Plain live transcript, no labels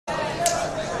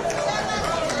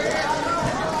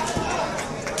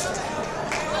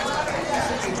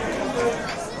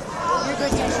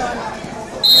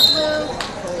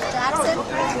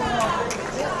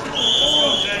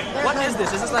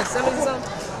70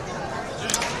 something?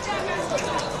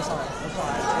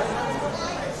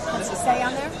 What's it say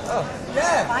on there? Oh.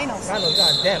 Yeah. Finals. Finals,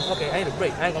 god damn. Okay, I need a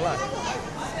break. I ain't gonna lie.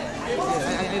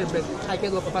 Yeah, I need a break. I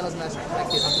can't go for finals match.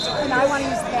 And I want to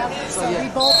use the bathroom, so yeah. we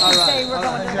both can say we're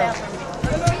going to the bathroom.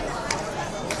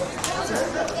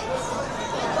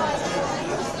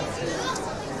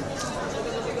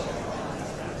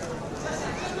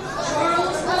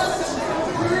 Charles,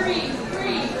 hurry,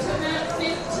 free to mat 15.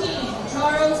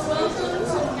 Charles, welcome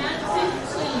to mat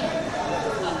 15.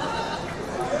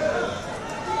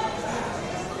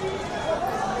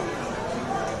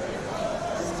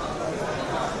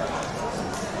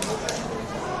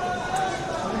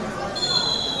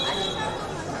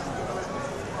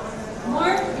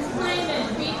 Mark Clayman,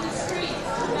 beat the street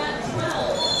to mat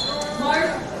 12.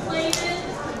 Mark Clayman,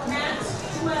 mat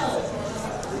 12.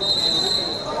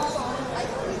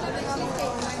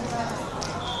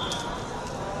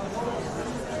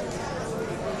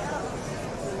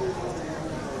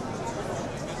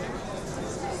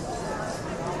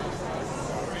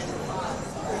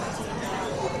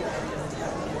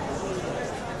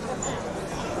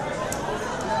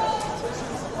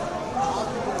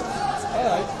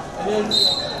 Alright, and then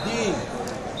Dean,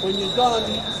 when you're done,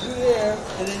 you there,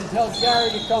 and then tell Gary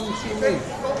to come see me.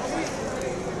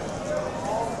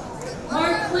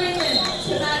 Mark Clayman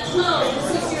to mat 12.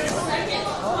 This is your second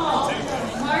call.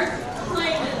 Mark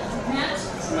Clayman, mat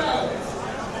 12.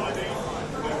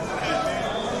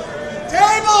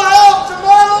 Table help to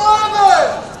mat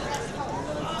 11!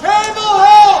 Table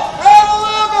help at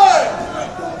 11!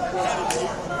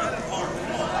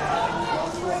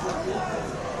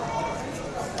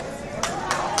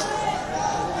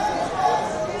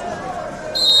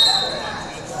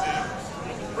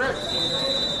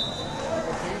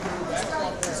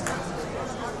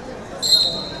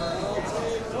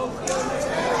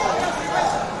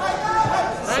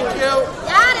 Thank you.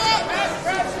 Got it!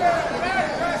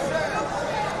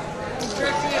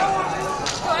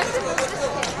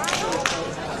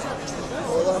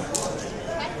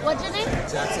 What's your name?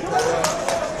 Jackson Polo.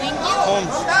 Thank you.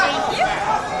 Holmes. Thank you.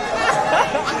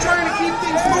 I'm trying to keep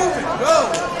things moving. Go.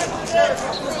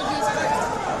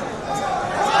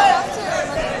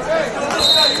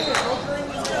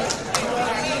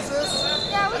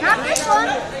 Got this one.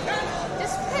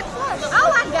 Just hit one.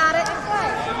 Oh, I got it. Okay.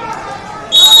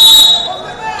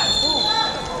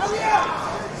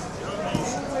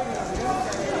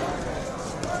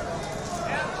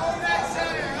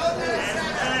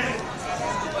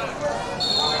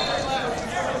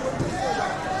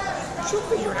 She'll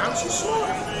figure it out. She's smart.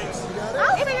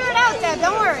 I'll figure it out, Dad.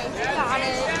 Don't worry. Got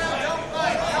it.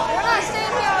 We're not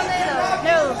staying here all day, though.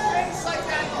 No.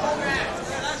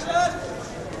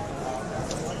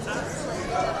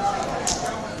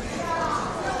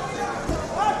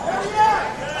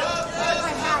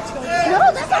 No,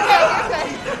 that's okay. You're good.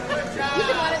 You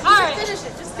can want it. All right. Finish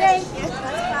it. Just thank you. That's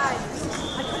fine.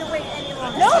 I couldn't wait any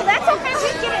longer. No, that's okay.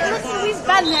 We get it. Listen, we've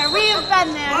been there. We have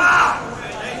been there.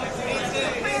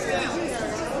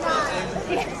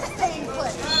 Staying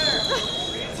put.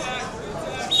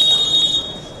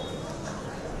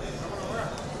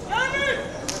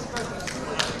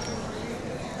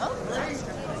 Oh, nice.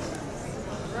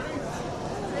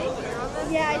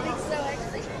 Yeah, I think so,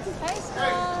 actually. Hey,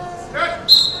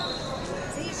 Scott.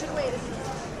 See, you should have waited.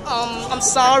 I'm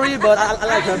sorry, but I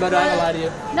like her better. I ain't gonna lie to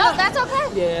you. No, that's okay.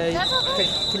 Yeah. That's okay.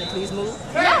 Can you please move?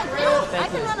 Yeah, I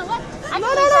Thank can you. run away.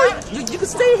 You can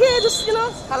stay here. Just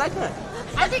I like her.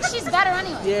 I think she's better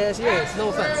anyway. Yeah, she is. No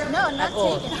offense. No, not At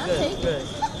all. taken. I'm Good, taken. good.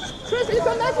 Chris, can you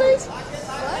come back, please?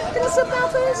 Can you sit down,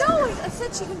 please? No, I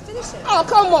said she can finish it. Oh,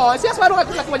 come on. See, that's why I don't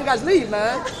like when you guys leave,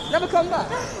 man. Never come back.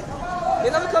 They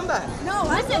never come back. No,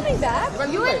 I'm coming back.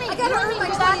 You and me. I gotta earn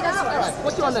my $20. Right.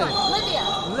 What's your name? Olivia.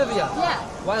 Olivia. Yeah.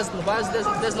 Why is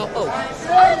there's no O? I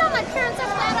don't know, my parents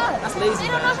have flat out. That's lazy, They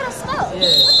don't know how to spell.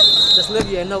 Yeah. Just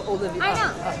Olivia and no Olivia. I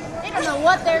know. They don't know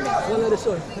what they're doing. One letter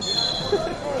short.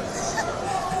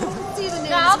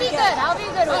 No, I'll be good. I'll be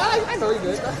good with it. I know you're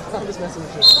good. I'm just messing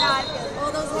with you. No, I'm good.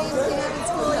 All those names we have in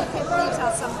school, you can't believe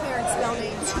how some parents spell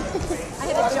names. I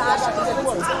had a Joshua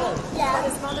once in school. Yeah,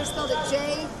 his mother spelled it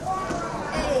J-A-S-H-U-A.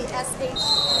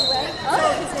 So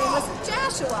his name was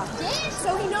Joshua. So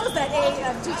he knows that A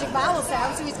of teaching vowel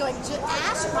sounds, so he's going,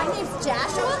 Ash, my name's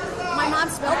Joshua? My mom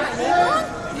spelled my name wrong?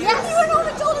 Yeah, he went home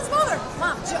and told his mother,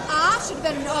 Mom, J-A should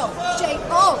have been an O.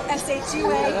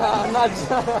 J-O-S-H-U-A. I'm not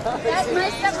That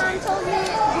my stepmom told me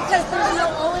because there's no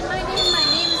O in my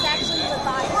name is actually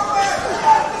Leviah.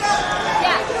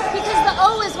 Yeah, because the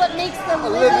O is what makes the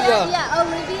Olivia. Yeah,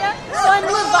 Olivia. So I'm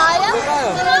Leviah.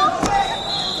 You know?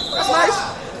 That's nice.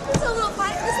 This is a little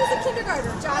fun. This is a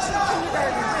kindergartner, Joshua.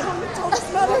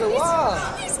 a while.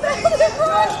 He spelled it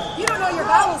wrong. You don't know your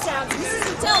vowel sounds. Mrs.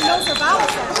 Patel knows her vowel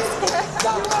sounds.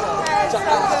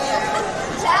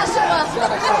 Joshua.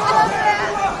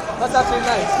 That's actually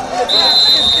nice.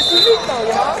 It's unique though,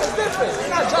 you know? It's different. It's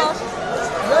not Josh.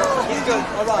 He's good.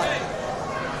 All right.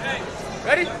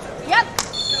 Ready? Yep.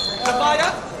 Savaya?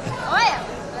 Oh yeah.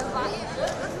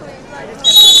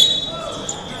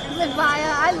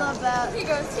 Livaya, I love that. He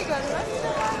goes.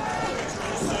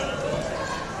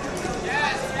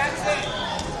 Yes, that's it.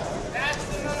 That's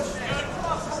the motion.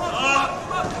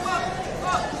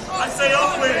 I say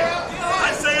up with it.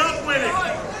 I say up with it.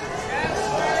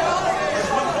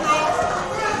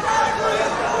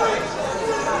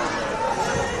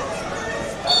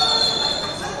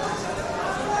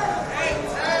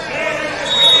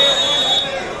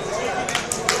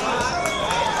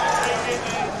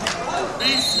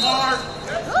 Be smart.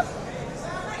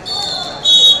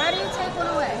 How do you take one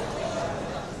away?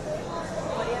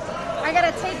 I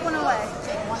gotta take one away.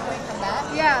 Take one away from that.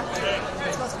 Yeah.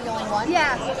 It's supposed to be only one.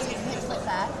 Yeah. So you can hit flip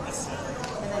that.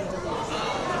 And then delete.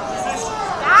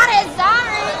 Got it,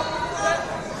 sorry.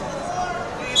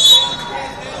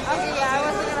 Okay, yeah, I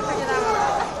wasn't gonna figure that one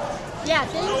out. Yeah,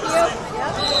 thank you.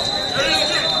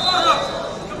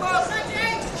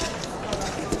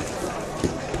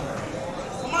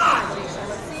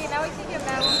 See, now we can get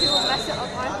mad when people mess it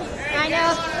up on here. I know.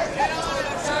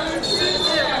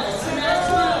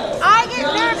 I get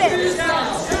nervous.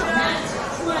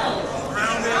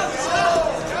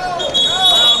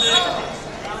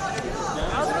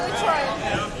 I was really trying.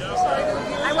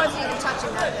 I wasn't even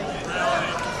touching that thing.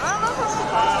 I don't know if I'm supposed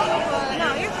to, but no,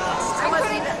 you're fine.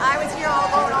 I was here all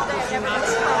alone all day. I never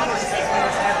touched it.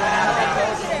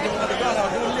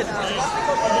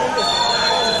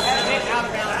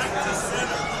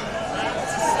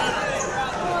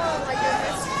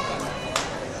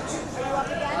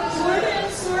 Jordan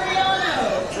Soriano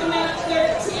come at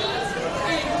 13,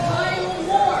 and Kyle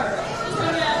Moore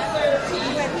come at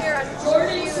 13.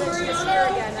 Jordan Soriano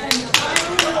and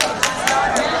Kyle Moore at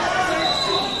 13.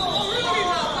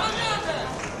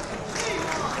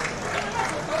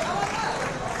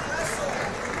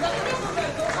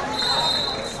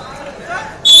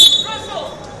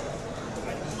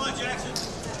 Come on, Jackson.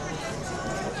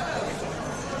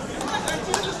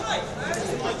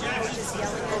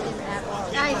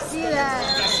 I see that.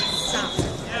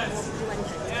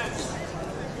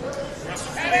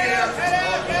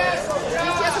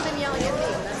 He hasn't been yelling at me.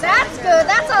 That's good.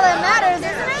 That's all that matters,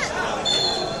 isn't it?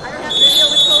 I don't have to deal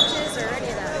with coaches or any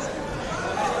of that.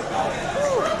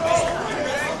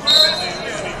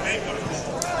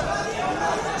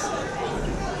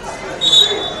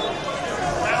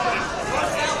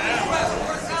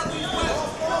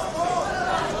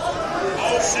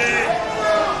 Oh, shit.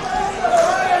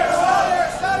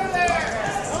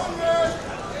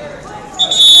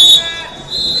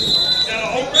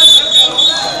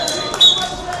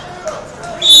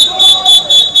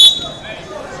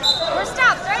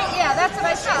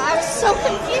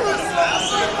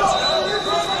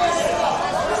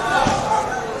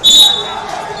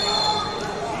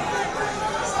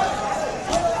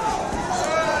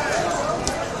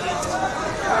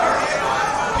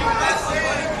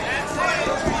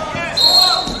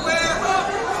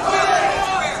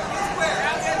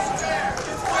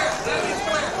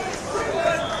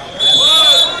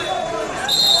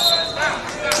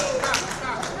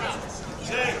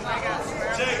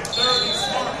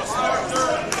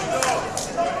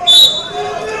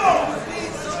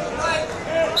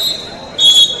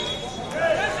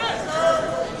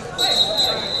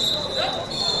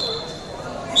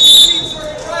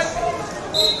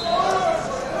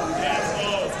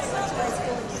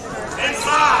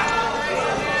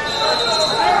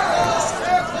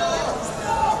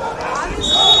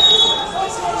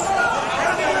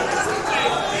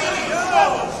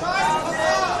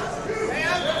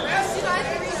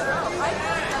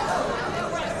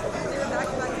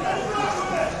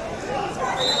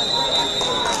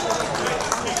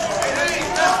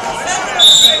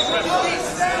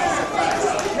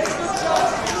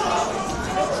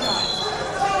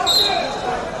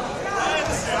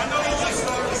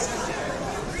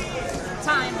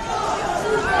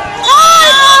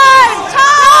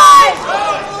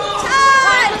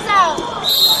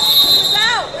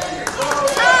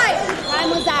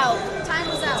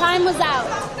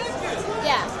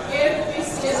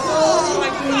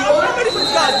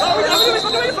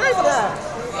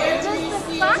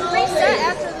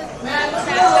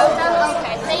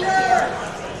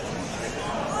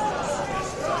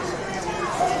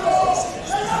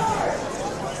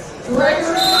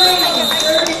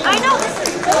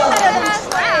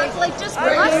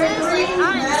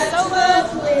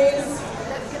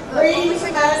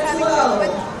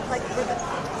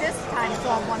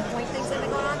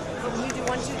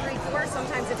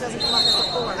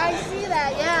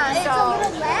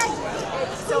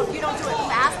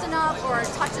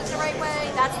 right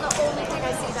way. That's the only thing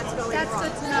I see that's going wrong. That's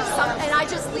good to know. And I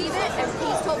just leave it, and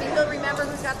he's told me he'll remember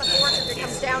who's got the fork if it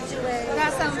comes down to a...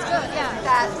 That sounds good,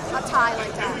 yeah. A tie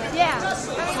like that. Yeah. I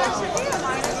mean, that should be a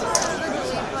minus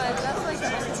legally, but that's like...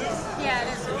 Yeah, it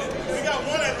is. We got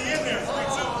one at the end there.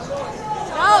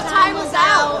 No, time was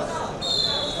out.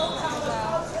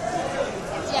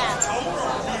 Yeah.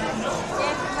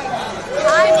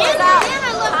 Time was out.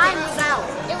 Time was out.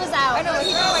 It was out. I know,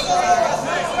 he's like...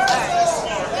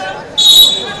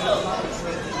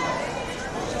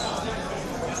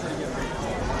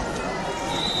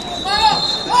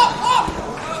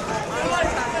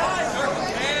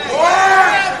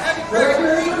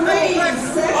 Gregory Green,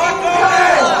 second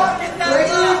goal.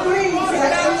 Gregory Green,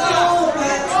 second goal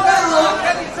at 12.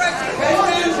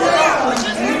 Benjamin Brown,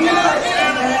 New York at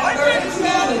 13.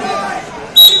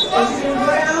 Benjamin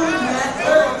Brown at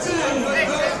 13.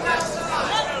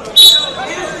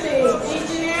 Anthony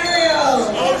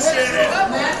DiGenario,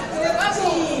 at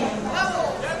 15.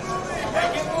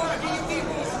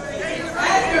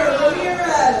 Edgar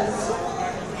Ramirez,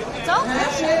 It's all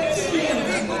at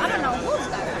 15. I don't know who's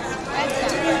that.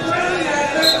 Benjamin Brown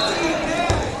at 13.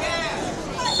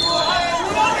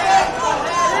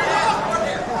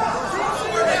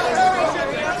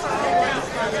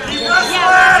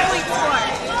 Yeah, sweet score.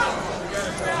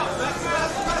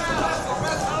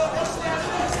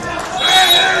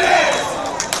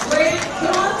 Grant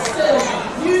Johnston,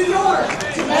 New York,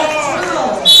 at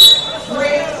 12.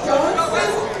 Grant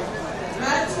Johnston,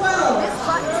 at 12. This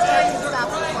button's trying to stop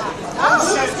the clock. Oh,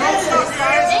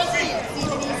 Thank you. It's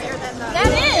even easier than the... that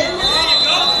is.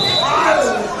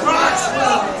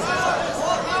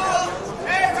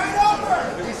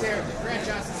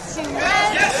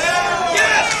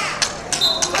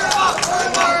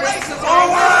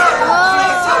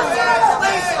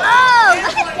 Oh,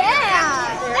 look at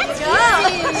that. That's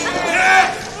easy.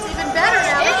 It's even better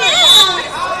now. It is.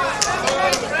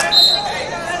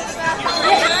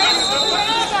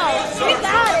 We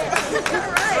got it.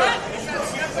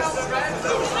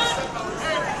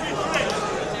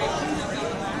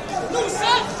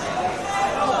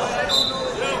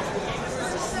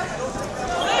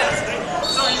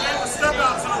 So you made the step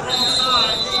out to the wrong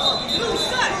side.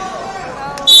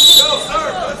 Go, sir.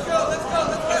 Let's go.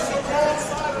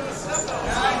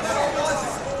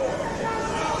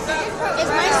 Is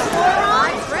my score wrong?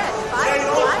 Mine's red. Mine's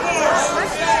red.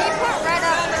 You put red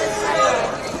up for this side.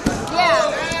 Yeah.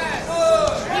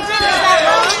 You did that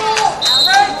wrong?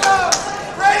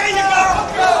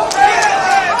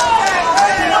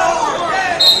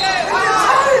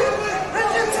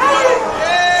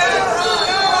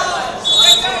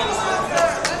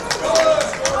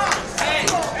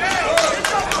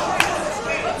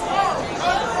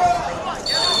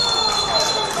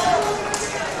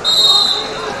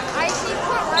 I see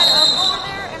put red up over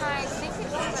there, and I think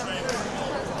it was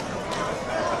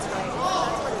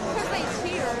because they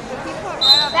cheered, but he put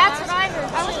red up. That's what I heard.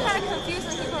 I was kind of confused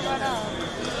when he put red up.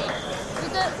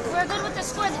 We're good with the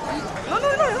score. No.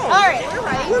 All right, you're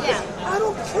right. Yeah. I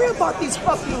don't care about these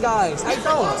fucking guys. I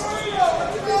don't.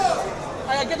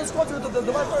 I get the score to the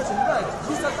right person. You're right.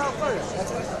 Who stepped out first?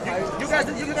 You guys,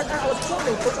 I was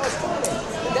trolling. Coach, I was trolling.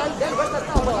 Then rest that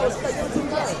down. I was like, you're too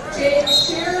young. Jake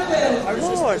Sheridan,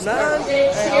 Lord, man.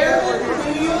 Jake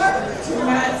Sheridan, New York,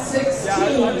 at 16.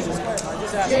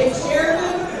 Jake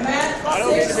Sheridan, Matt 16. I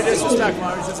don't mean to be disrespectful, I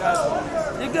was just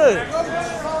asking. You're good.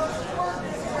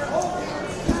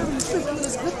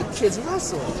 Let the kids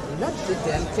wrestle. Let the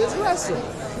damn kids wrestle.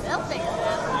 They'll figure it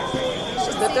out.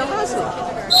 Just let them wrestle.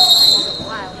 He's a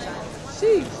wild child.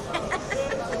 Sheesh.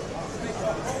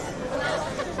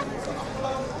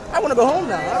 I want to go home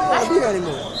now. I don't want to be here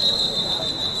anymore.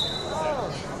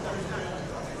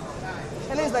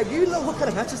 And he's like, do you know what kind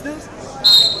of match is this?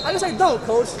 I just like, don't,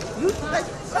 coach. You like,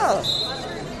 oh.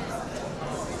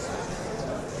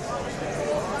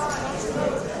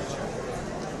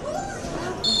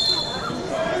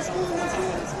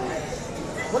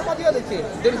 What about the other kid?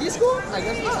 Did he score? I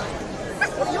guess not.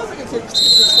 What do you other kids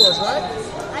scores, right?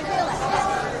 I realize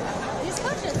that. These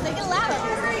coaches, they get loud.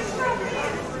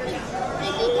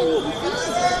 They think in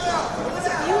confusion. It was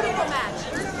a beautiful match.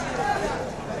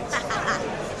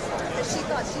 She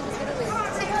thought she was going to win. I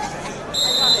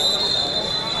love it.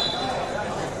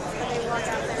 But they walk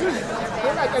out there.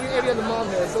 They're like every other mom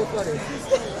here. It's so funny.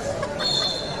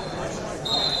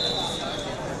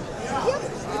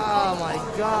 Oh my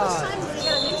God.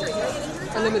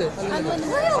 Unlimited,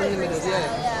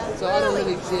 yeah. So I don't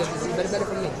really see it. It's better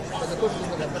for me. But the coach is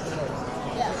better for me.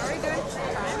 Yeah. Are we doing?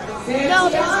 No,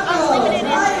 there's unlimited entry.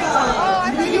 Oh,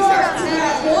 I thought you said a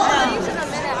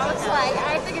minute. I was like,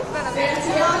 I think it's been a minute.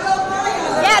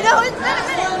 Yeah, no, it's been a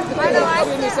minute. I know, I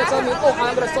mean, you said something, oh,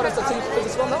 I'm going to start as a team for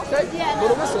this one now, okay? Yeah, Go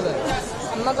to wrestle then.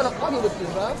 I'm not going to argue with you,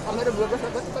 bro. I'm here to wrestle.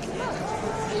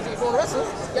 If you want to wrestle,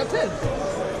 get pinned.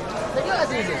 Make it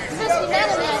as easy. Especially now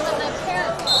that I let my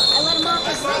parents, I let them off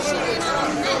the station and out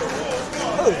on the mat.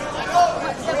 Who?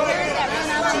 The parents that ran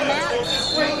out on the mat,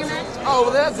 wearing your mat. Oh,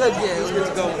 well, that's good, yeah. It's good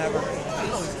to go whenever.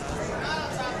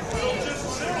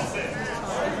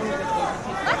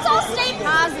 Let's all stay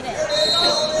positive.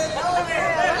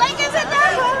 Like, is it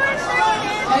that what we're doing?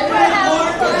 We're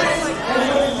having fun.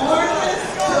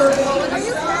 Are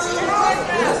you pushing?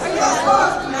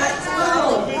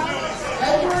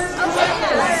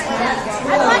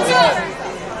 I want you.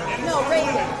 No,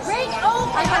 Reagan. Reagan. Oh,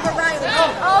 I have a Riley.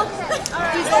 oh, okay. All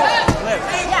right.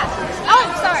 Yeah. Oh,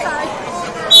 sorry.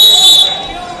 Yes,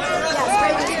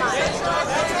 Reagan's mine.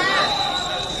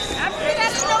 I forgot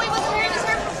to know he was wearing his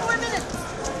hair for 4 minutes.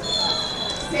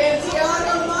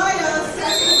 Santiago Maya,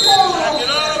 second call.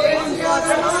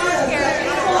 Santiago Maya,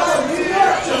 second call. New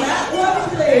York, to that one,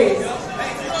 please.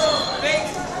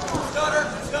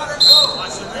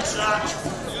 Watch the big shot.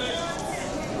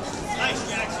 Nice,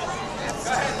 Jackson.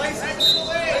 Go ahead, Lace.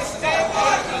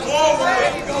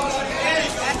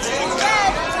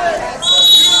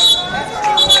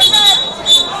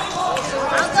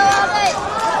 I'll go all day.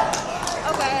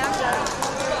 Okay, I'm done.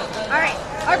 Alright,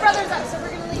 our brother's up, so we're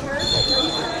going to leave her.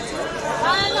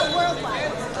 I'm a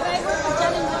worldwide. Okay, we're from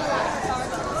Journeymen.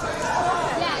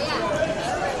 Yeah.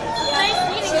 Nice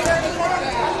meeting you.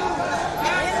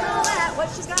 And all that, what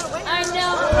she's got to win. I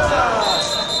know.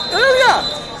 Hallelujah!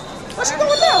 What's she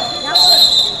doing now? Now,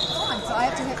 hold on, so I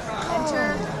have to hit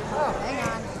enter. Hang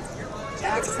on.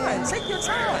 Jackson. Take your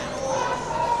time.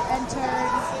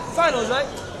 Entered. Finals, right?